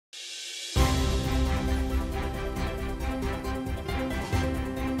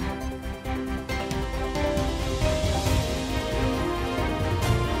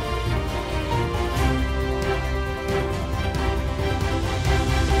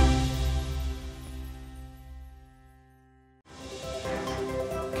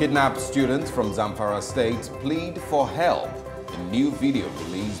Kidnapped students from Zamfara State plead for help in new video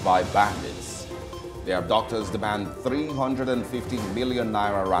released by bandits. Their abductors demand 350 million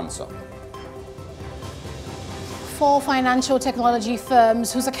naira ransom. 4 financial technology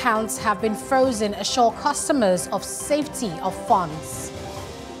firms whose accounts have been frozen assure customers of safety of funds.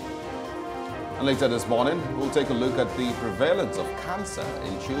 And later this morning, we'll take a look at the prevalence of cancer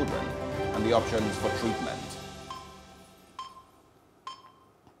in children and the options for treatment.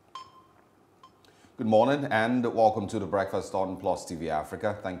 Good morning and welcome to the Breakfast on Plus TV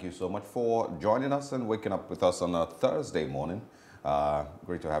Africa. Thank you so much for joining us and waking up with us on a Thursday morning.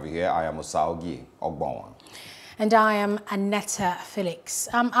 Great to have you here. I am Osaugi Ogbonwa. And I am Annetta Felix.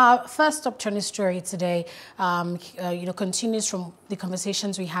 Our first opportunity story today, continues from the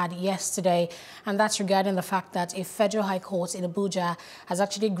conversations we had yesterday, and that's regarding the fact that a federal high court in Abuja has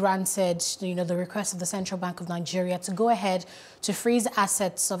actually granted, the request of the Central Bank of Nigeria to go ahead to freeze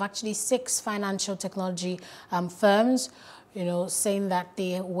assets of actually 6 financial technology firms, saying that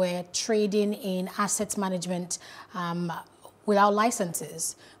they were trading in asset management without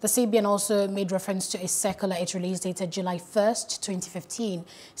licenses. The CBN also made reference to a circular it released dated July 1st, 2015,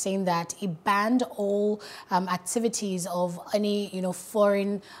 saying that it banned all activities of any,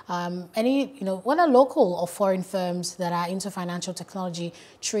 foreign, whether local or foreign firms that are into financial technology,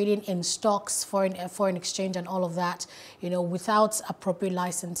 trading in stocks, foreign exchange and all of that, without appropriate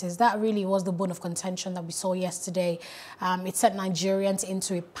licenses. That really was the bone of contention that we saw yesterday. It set Nigerians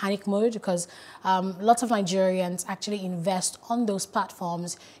into a panic mode because lots of Nigerians actually invest on those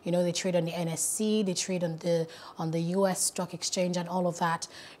platforms. They trade on the NSC, they trade on the US stock exchange and all of that.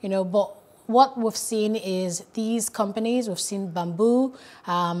 But what we've seen is these companies, we've seen Bamboo,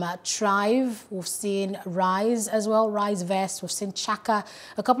 Thrive, we've seen Rise as well, Rise Vest, we've seen Chaka,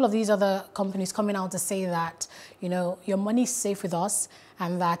 a couple of these other companies coming out to say that, your money is safe with us,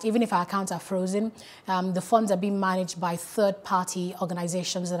 and that even if our accounts are frozen, the funds are being managed by third-party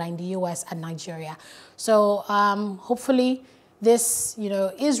organizations that are in the US and Nigeria. So hopefully this,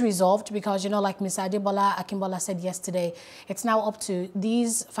 is resolved because, like Mr. Adebola Akimbola said yesterday, it's now up to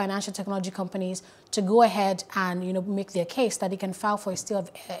these financial technology companies to go ahead and, make their case that they can file for a stay of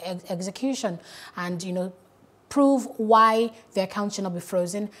execution and, prove why their account should not be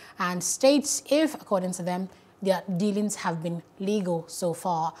frozen and state if, according to them, their dealings have been legal so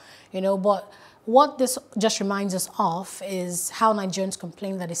far, But what this just reminds us of is how Nigerians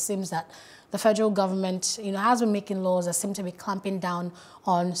complain that it seems that the federal government, has been making laws that seem to be clamping down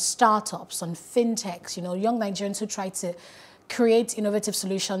on startups, on FinTechs, young Nigerians who try to create innovative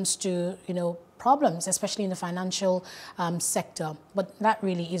solutions to, problems, especially in the financial sector. But that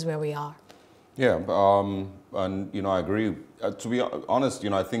really is where we are. Yeah, and I agree. To be honest,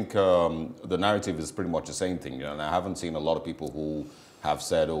 I think the narrative is pretty much the same thing. And I haven't seen a lot of people who have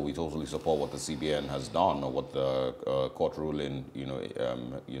said, "Oh, we totally support what the CBN has done or what the court ruling,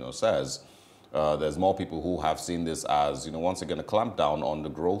 says." There's more people who have seen this as, once again, a clampdown on the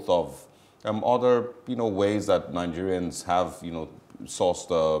growth of other, ways that Nigerians have, sourced,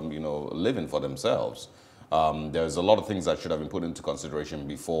 a living for themselves. There's a lot of things that should have been put into consideration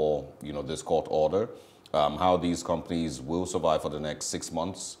before, this court order. How these companies will survive for the next 6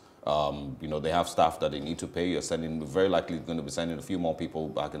 months. They have staff that they need to pay. You're very likely going to be sending a few more people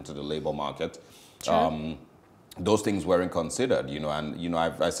back into the labor market. Sure. Those things weren't considered, and,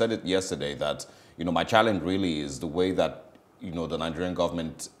 I said it yesterday that, my challenge really is the way that, the Nigerian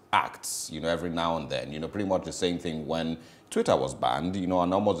government acts, every now and then, pretty much the same thing when Twitter was banned, and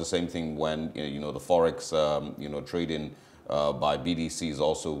almost the same thing when, the Forex, trading by BDCs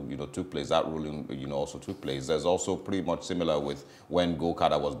also, took place. That ruling, also took place. There's also pretty much similar with when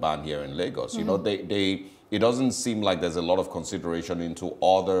Go-Kada was banned here in Lagos. Mm-hmm. It doesn't seem like there's a lot of consideration into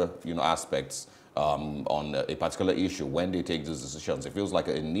other, aspects on a particular issue when they take these decisions. It feels like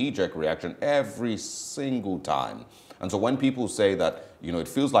a knee-jerk reaction every single time. And so when people say that, it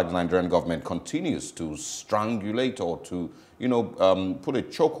feels like the Nigerian government continues to strangulate or to, put a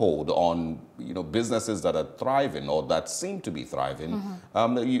chokehold on, businesses that are thriving or that seem to be thriving,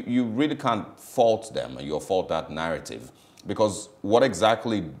 mm-hmm. You really can't fault them or fault that narrative. Because what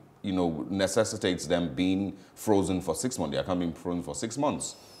exactly, necessitates them being frozen for 6 months? They are coming frozen for 6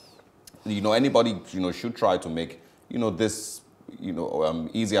 months. Anybody, should try to make, this,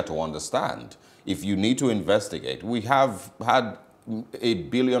 easier to understand. If you need to investigate, we have had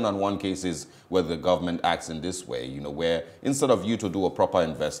 1,000,000,001 cases where the government acts in this way, where instead of you to do a proper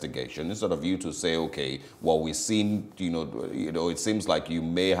investigation, instead of you to say, okay, well, we seem, it seems like you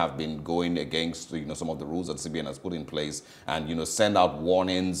may have been going against, some of the rules that CBN has put in place and, send out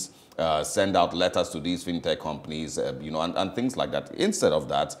warnings send out letters to these fintech companies, you know, and things like that. Instead of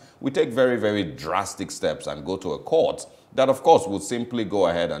that, we take very, very drastic steps and go to a court that, of course, would simply go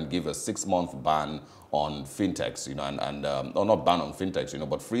ahead and give a 6-month ban on fintechs, you know, or not ban on fintechs, you know,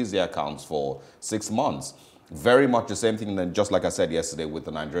 but freeze their accounts for 6 months. Very much the same thing, then, just like I said yesterday, with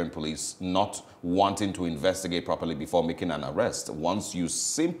the Nigerian police not wanting to investigate properly before making an arrest. Once you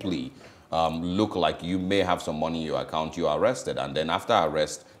simply look like you may have some money in your account, you are arrested. And then after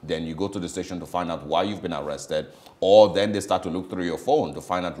arrest, then you go to the station to find out why you've been arrested, or then they start to look through your phone to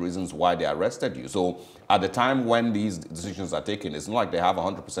find out reasons why they arrested you. So at the time when these decisions are taken, it's not like they have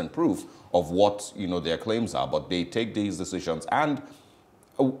 100% proof of what, you know, their claims are, but they take these decisions. And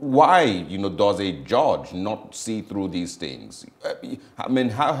why, you know, does a judge not see through these things? I mean,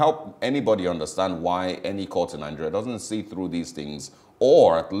 help anybody understand why any court in Nigeria doesn't see through these things,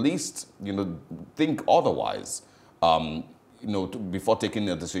 or at least, you know, think otherwise, you know, before taking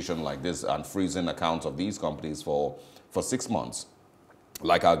a decision like this and freezing accounts of these companies for 6 months.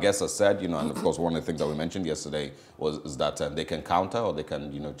 Like our guest has said, you know, and of course, one of the things that we mentioned yesterday is that they can counter, or they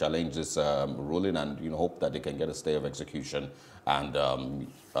can, you know, challenge this ruling and, you know, hope that they can get a stay of execution and,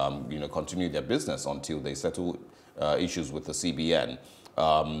 you know, continue their business until they settle issues with the CBN.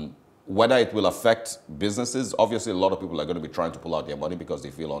 Whether it will affect businesses, obviously a lot of people are going to be trying to pull out their money because they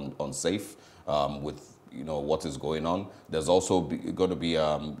feel unsafe with, you know, what is going on. There's also going to be,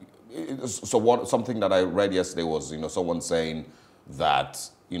 something that I read yesterday was, you know, someone saying that,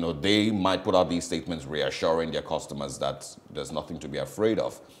 you know, they might put out these statements reassuring their customers that there's nothing to be afraid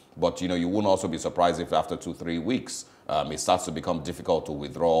of. But, you know, you wouldn't also be surprised if after 2-3 weeks, it starts to become difficult to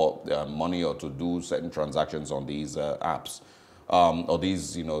withdraw money or to do certain transactions on these apps or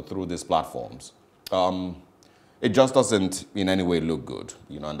these, you know, through these platforms. It just doesn't in any way look good,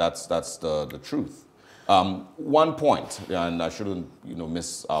 you know, and that's the truth. One point, and I shouldn't, you know,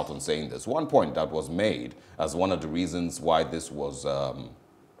 miss out on saying this, one point that was made as one of the reasons why this was,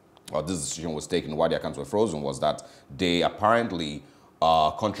 or this decision was taken, why the accounts were frozen, was that they apparently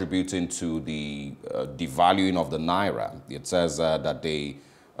are contributing to the devaluing of the naira. It says that they,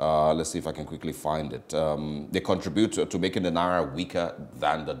 let's see if I can quickly find it. They contribute to making the naira weaker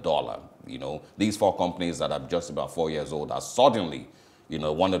than the dollar. You know, these 4 companies that are just about 4 years old are suddenly, you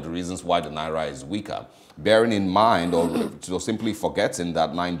know, one of the reasons why the naira is weaker. Bearing in mind, or simply forgetting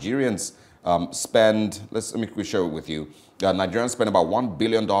that Nigerians spend, let me quickly share it with you, Nigerians spend about $1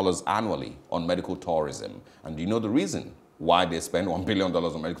 billion annually on medical tourism. And do you know the reason why they spend $1 billion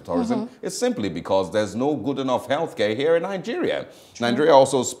on medical tourism? It's simply because there's no good enough healthcare here in Nigeria. Nigeria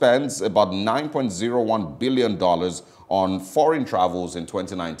also spends about $9.01 billion on foreign travels in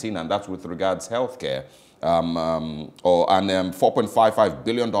 2019, and that's with regards healthcare. And $4.55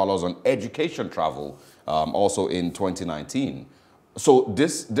 billion on education travel also in 2019. So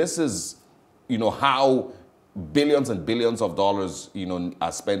this is, you know, how billions and billions of dollars, you know,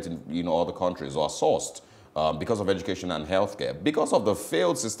 are spent in, you know, other countries or are sourced because of education and healthcare. Because of the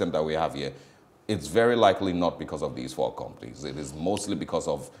failed system that we have here, it's very likely not because of these 4 companies. It is mostly because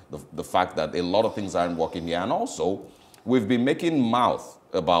of the fact that a lot of things aren't working here. And also, we've been making mouth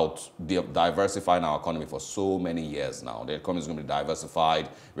about diversifying our economy for so many years now. The economy is going to be diversified.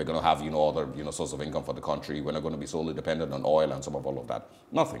 We're going to have, you know, other, you know, source of income for the country. We're not going to be solely dependent on oil and some of all of that.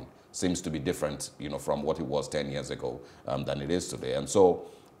 Nothing seems to be different, you know, from what it was 10 years ago than it is today. And so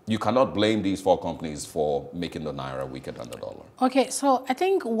you cannot blame these 4 companies for making the naira weaker than the dollar. Okay, so I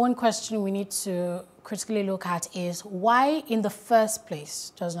think one question we need to critically look at is why in the first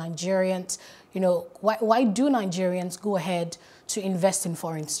place does Nigerians, you know, why do Nigerians go ahead to invest in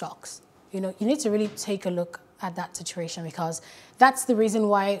foreign stocks? You know, you need to really take a look at that situation, because that's the reason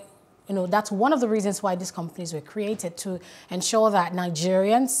why, you know, that's one of the reasons why these companies were created, to ensure that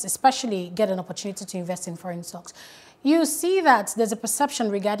Nigerians especially get an opportunity to invest in foreign stocks. You see that there's a perception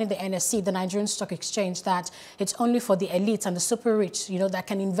regarding the NSE, the Nigerian Stock Exchange, that it's only for the elites and the super rich, you know, that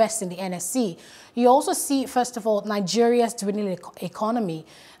can invest in the NSE. You also see, first of all, Nigeria's dwindling economy.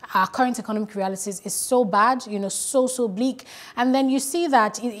 Our current economic realities is so bad, you know, so bleak. And then you see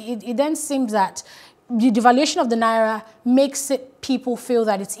that it then seems that the devaluation of the naira makes people feel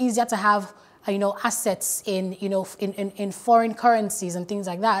that it's easier to have, you know, assets in, you know, in foreign currencies and things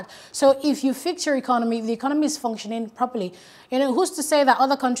like that. So if you fix your economy, if the economy is functioning properly, you know, who's to say that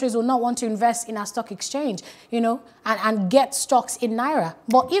other countries will not want to invest in our stock exchange, you know, and get stocks in naira?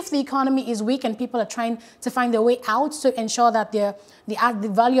 But if the economy is weak and people are trying to find their way out to ensure that the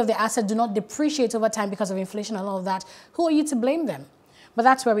value of the asset do not depreciate over time because of inflation and all of that, who are you to blame them? But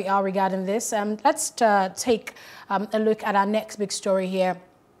that's where we are regarding this. Let's take a look at our next big story here.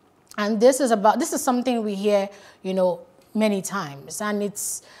 And this is something we hear, you know, many times, and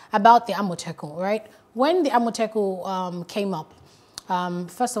it's about the Amotekun, right? When the Amotekun came up,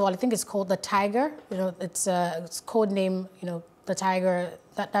 first of all, I think it's called the Tiger. You know, it's code name, you know, the Tiger.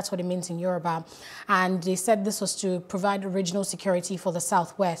 That's what it means in Yoruba. And they said this was to provide regional security for the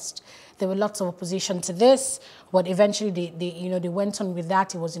Southwest. There were lots of opposition to this, but eventually they went on with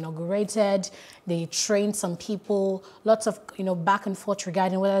that. It was inaugurated. They trained some people, lots of, back and forth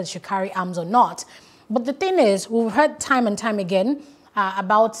regarding whether they should carry arms or not. But the thing is, we've heard time and time again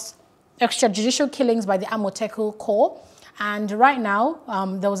about extrajudicial killings by the Amotekun Corps. And right now,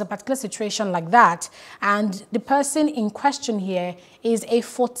 there was a particular situation like that. And the person in question here is a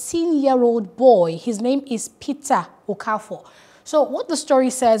 14-year-old boy. His name is Peter Okafor. So what the story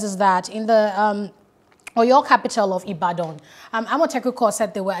says is that in the Oyo capital of Ibadan, Amotekun Corps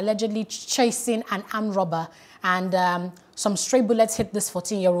said they were allegedly chasing an armed robber, and some stray bullets hit this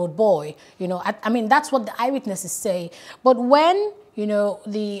 14-year-old boy. I mean, that's what the eyewitnesses say. But when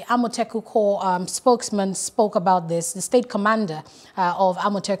the Amotekun Corps spokesman spoke about this, the state commander of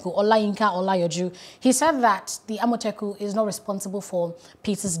Amotekun, Olayinka Olayoju, he said that the Amotekun is not responsible for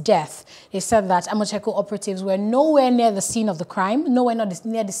Peter's death. He said that Amotekun operatives were nowhere near the scene of the crime, nowhere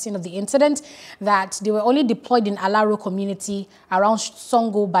near the scene of the incident, that they were only deployed in Alaro community around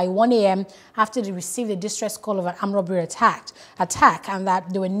Songo by 1 a.m. after they received a distress call of an armed robbery attack, and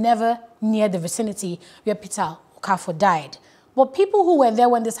that they were never near the vicinity where Peter Okafor died. But people who were there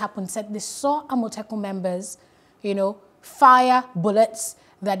when this happened said they saw Amotekun members, fire bullets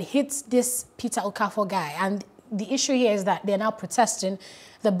that hit this Peter Okafor guy. And the issue here is that they're now protesting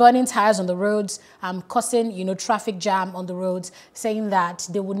the burning tires on the roads, causing, traffic jam on the roads, saying that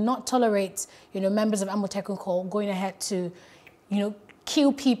they would not tolerate, members of Amotekun Corps going ahead to,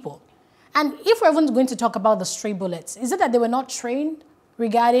 kill people. And if we're even going to talk about the stray bullets, is it that they were not trained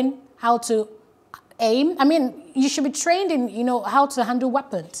regarding how to aim? I mean, you should be trained in, how to handle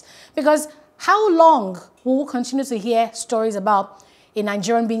weapons. Because how long will we continue to hear stories about a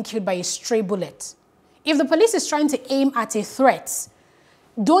Nigerian being killed by a stray bullet? If the police is trying to aim at a threat,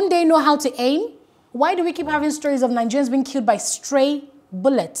 don't they know how to aim? Why do we keep having stories of Nigerians being killed by stray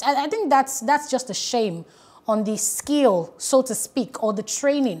bullets? I think that's just a shame on the skill, so to speak, or the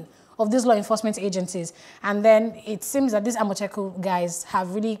training of these law enforcement agencies. And then it seems that these Amotekun guys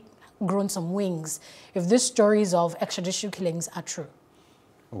have really grown some wings if these stories of extrajudicial killings are true.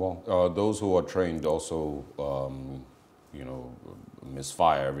 Well, those who are trained also,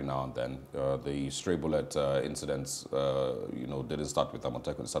 misfire every now and then. The stray bullet incidents, didn't start with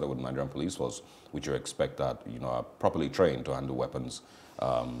Amotekun. It started with the Nigerian Police Force, which you expect that, are properly trained to handle weapons,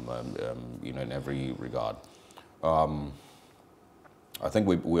 in every regard. I think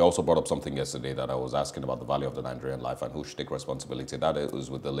we also brought up something yesterday that I was asking about the value of the Nigerian life and who should take responsibility. That is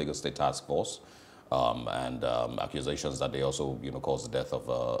with the Lagos State Task Force and accusations that they also, caused the death of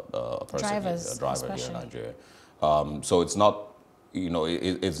a person, a driver here in Nigeria. So it's not,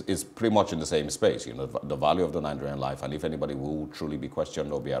 it's pretty much in the same space, the value of the Nigerian life, and if anybody will truly be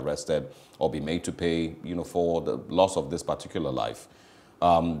questioned or be arrested or be made to pay, for the loss of this particular life.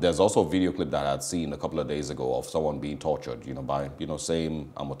 There's also a video clip that I had seen a couple of days ago of someone being tortured, by,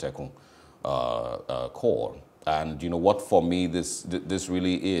 same Amotekun Corps. And, what for me this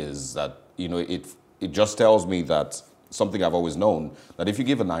really is that, it just tells me that something I've always known, that if you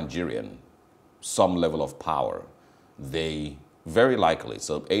give a Nigerian some level of power, they very likely,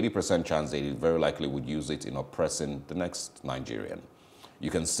 so 80% chance they very likely would use it in oppressing the next Nigerian.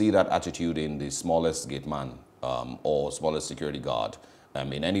 You can see that attitude in the smallest gate man or smallest security guard.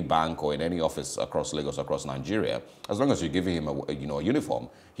 In any bank or in any office across Lagos, across Nigeria, as long as you're giving him a uniform,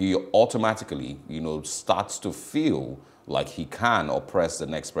 he automatically, starts to feel like he can oppress the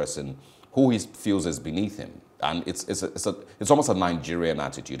next person who he feels is beneath him. And it's almost a Nigerian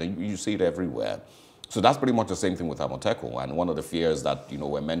attitude, and you see it everywhere. So that's pretty much the same thing with Amotekun. And one of the fears that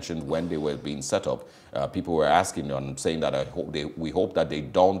were mentioned when they were being set up, people were asking and saying that we hope that they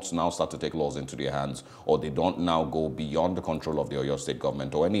don't now start to take laws into their hands, or they don't now go beyond the control of the Oyo state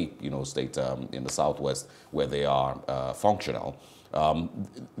government or any state in the southwest where they are functional.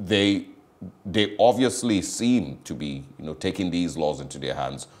 They obviously seem to be taking these laws into their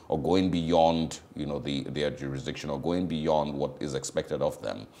hands or going beyond their jurisdiction or going beyond what is expected of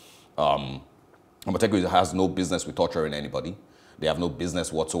them. Amotekun has no business with torturing anybody. They have no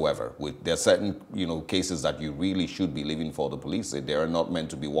business whatsoever. There are certain, cases that you really should be leaving for the police. They are not meant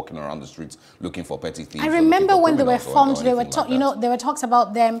to be walking around the streets looking for petty thieves. I remember when they were formed, there were talks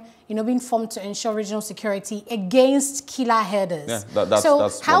about them, being formed to ensure regional security against killer herders. Yeah,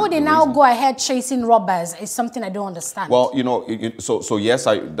 that's how would they now go ahead chasing robbers? Is something I don't understand. Well, so yes,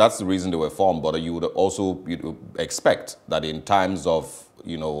 that's the reason they were formed. But you would also expect that in times of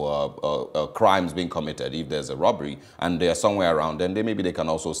crimes being committed, if there's a robbery and they're somewhere around, then maybe they can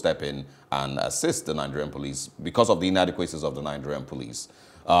also step in and assist the Nigerian police because of the inadequacies of the Nigerian police.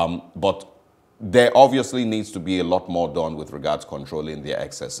 But there obviously needs to be a lot more done with regards to controlling their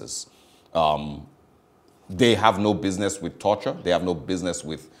excesses. They have no business with torture. They have no business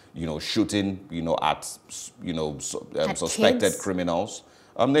with, shooting, at suspected kids? Criminals.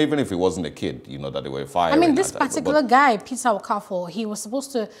 Even if it wasn't a kid, that they were firing. I mean, this particular guy, Peter Okafor, he was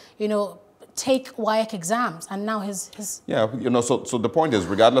supposed to, take WAEC exams, and now his... Yeah, so the point is,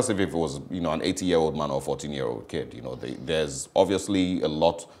 regardless if it was, an 80-year-old man or a 14-year-old kid, there's obviously a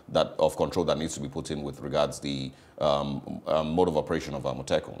lot of control that needs to be put in with regards the mode of operation of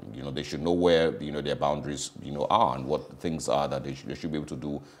Amotekun. They should know where, their boundaries, are and what things are that they should be able to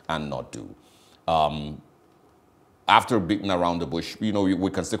do and not do. After beating around the bush, we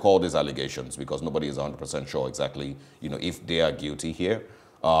can still call these allegations because nobody is 100% sure exactly, if they are guilty here.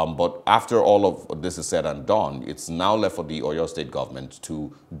 But after all of this is said and done, it's now left for the Oyo State government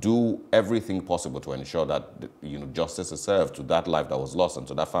to do everything possible to ensure that, justice is served to that life that was lost and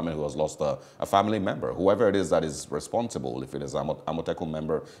to that family who has lost a family member, whoever it is that is responsible, if it is an Amotekun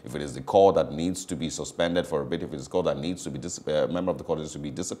member, if it is the court that needs to be suspended for a bit, if it is the court that needs to be, a member of the court needs to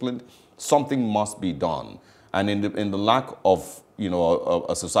be disciplined, something must be done. And in the lack of,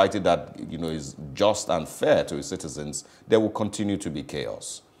 a society that, is just and fair to its citizens, there will continue to be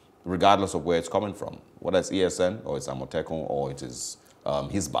chaos, regardless of where it's coming from. Whether it's ESN, or it's Amotekun, or it is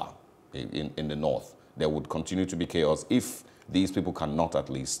Hisba in the north. There would continue to be chaos if these people cannot at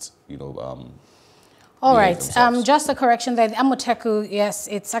least, All right. Just a correction there. The Amotekun, yes,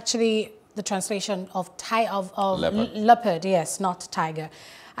 it's actually the translation of leopard, yes, not tiger.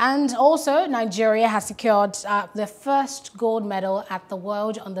 And also, Nigeria has secured the first gold medal at the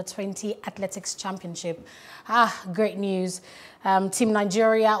World Under-20 Athletics Championship. Great news. Team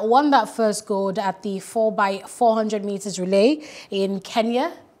Nigeria won that first gold at the 4x400 meters relay in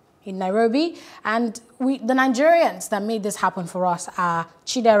Kenya, in Nairobi. And the Nigerians that made this happen for us are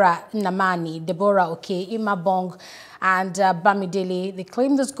Chidera Namani, Deborah Oke, Ima Bong, and Bamidele. They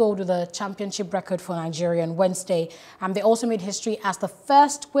claimed this gold with a championship record for Nigeria on Wednesday. And they also made history as the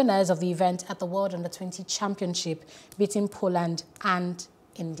first winners of the event at the World Under-20 Championship, beating Poland and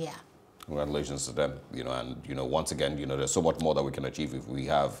India. Congratulations to them. Once again, there's so much more that we can achieve if we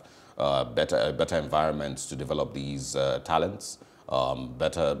have better environments to develop these talents,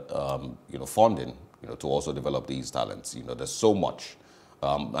 better, funding, to also develop these talents. There's so much.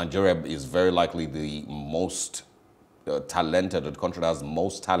 Nigeria is very likely the most talented, the country that has the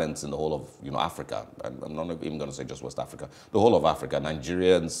most talents in the whole of Africa. I'm not even going to say just West Africa, the whole of Africa.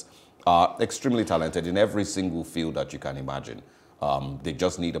 Nigerians are extremely talented in every single field that you can imagine. They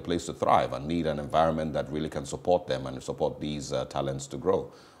just need a place to thrive and need an environment that really can support them and support these talents to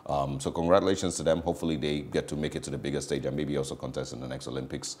grow. So congratulations to them. Hopefully they get to make it to the bigger stage and maybe also contest in the next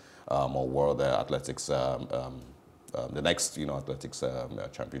Olympics or World Athletics, the next athletics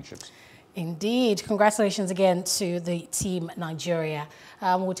championships. Indeed. Congratulations again to the team Nigeria.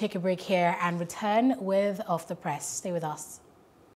 We'll take a break here and return with Off the Press. Stay with us.